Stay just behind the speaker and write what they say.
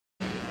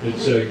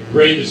It's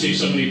great to see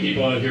so many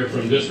people out here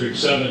from District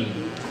 7.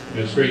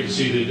 It's great to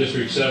see the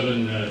District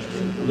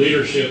 7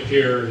 leadership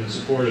here in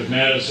support of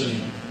Madison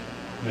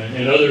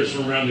and others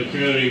from around the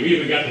community. We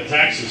even got the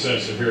tax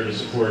assessor here to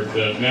support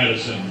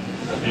Madison.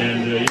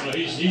 And you know,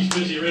 he's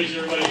busy raising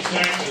everybody's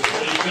taxes,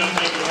 but he's got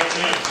time to help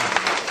Madison.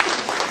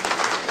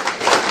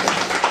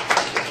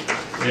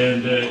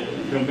 And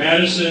you know,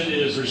 Madison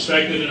is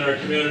respected in our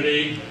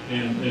community,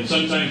 and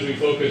sometimes we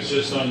focus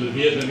just on the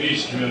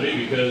Vietnamese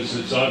community because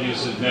it's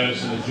obvious that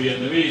Madison is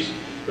Vietnamese,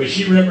 but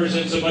she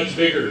represents a much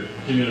bigger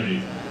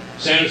community.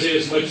 San Jose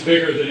is much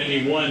bigger than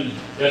any one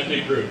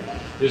ethnic group.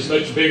 It's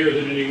much bigger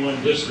than any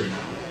one district.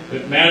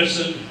 But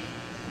Madison,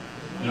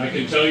 and I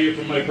can tell you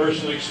from my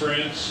personal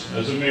experience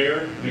as a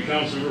mayor and a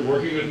council member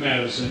working with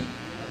Madison,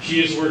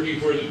 she is working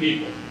for the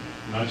people,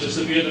 not just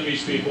the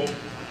Vietnamese people,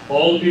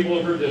 all the people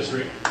of her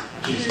district.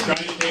 She's trying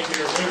to take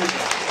care of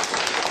everything.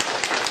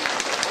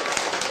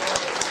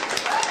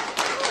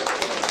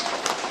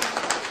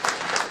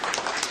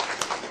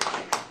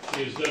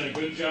 She has done a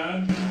good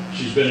job.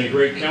 She's been a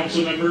great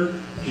council member.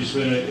 She's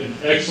been an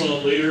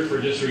excellent leader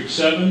for District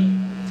 7.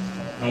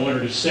 I want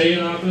her to stay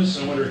in office.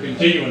 I want her to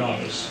continue in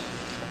office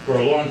for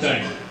a long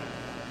time.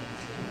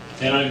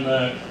 And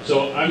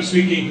so I'm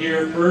speaking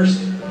here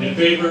first in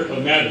favor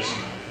of Madison.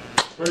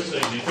 First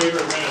thing, in favor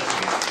of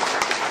Madison.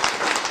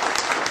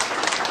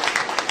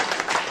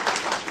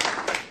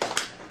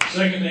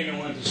 Second thing I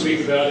want to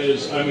speak about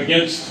is I'm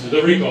against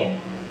the recall.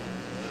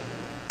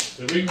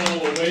 The recall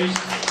will waste.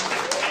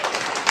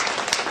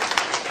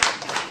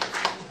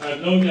 I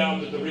have no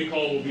doubt that the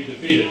recall will be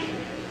defeated.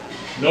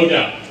 No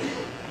doubt.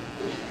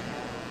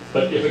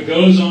 But if it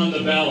goes on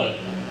the ballot,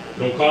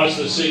 it'll cost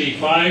the city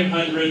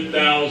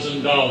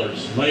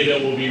 $500,000, money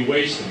that will be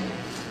wasted.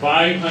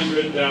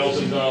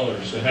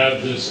 $500,000 to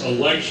have this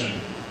election.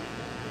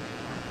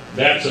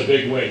 That's a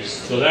big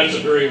waste. So that's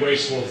a very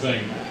wasteful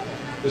thing.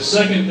 The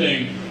second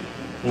thing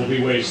will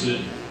be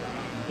wasted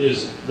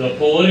is the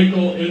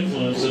political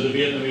influence of the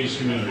Vietnamese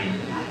community.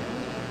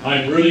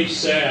 I'm really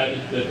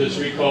sad that this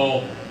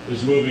recall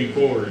is moving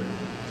forward,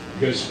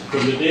 because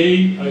from the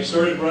day I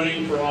started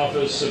running for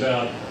office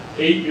about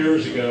 8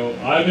 years ago,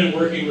 I've been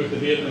working with the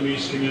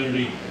Vietnamese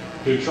community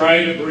to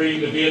try to bring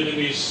the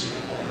Vietnamese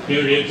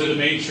community into the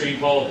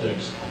mainstream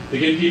politics, to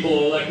get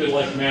people elected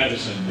like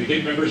Madison, to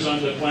get members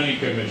on the planning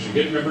commission,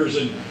 get members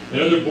in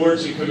other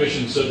boards and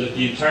commissions so that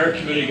the entire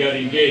community got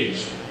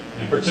engaged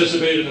and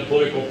participated in the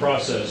political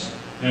process.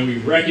 And we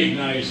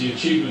recognize the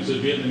achievements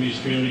of the Vietnamese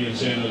community in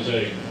San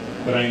Jose.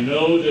 But I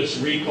know this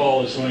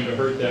recall is going to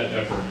hurt that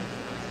effort.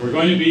 We're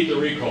going to beat the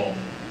recall.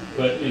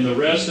 But in the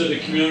rest of the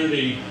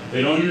community,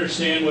 they don't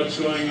understand what's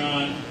going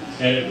on,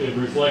 and it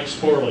reflects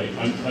poorly.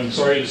 I'm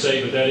sorry to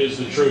say, but that is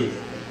the truth.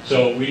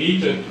 So we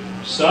need to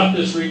stop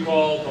this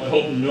recall. I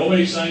hope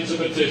nobody signs a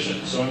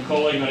petition. So I'm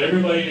calling on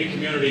everybody in the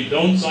community,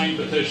 don't sign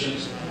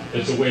petitions.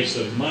 It's a waste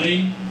of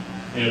money,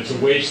 and it's a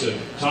waste of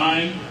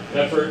time,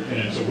 effort, and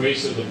it's a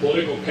waste of the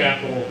political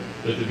capital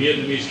that the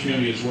Vietnamese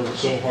community has worked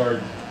so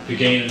hard to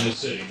gain in this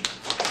city.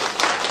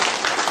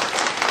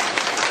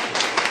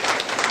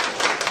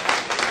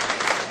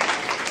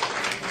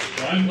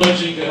 I'm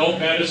pledging to help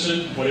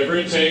Madison, whatever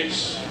it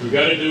takes. We've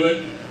got to do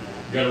it.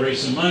 We've got to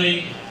raise some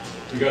money.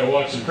 We've got to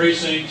walk some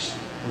precincts.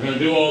 We're going to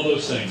do all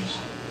those things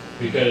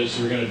because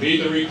we're going to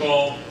beat the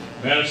recall.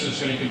 Madison's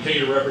going to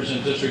continue to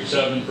represent District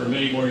 7 for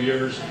many more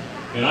years.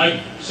 And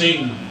I've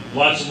seen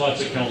lots and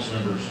lots of council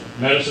members.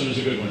 Madison is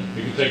a good one.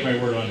 You can take my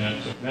word on that.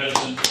 So,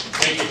 Madison,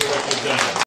 thank you for what you've done.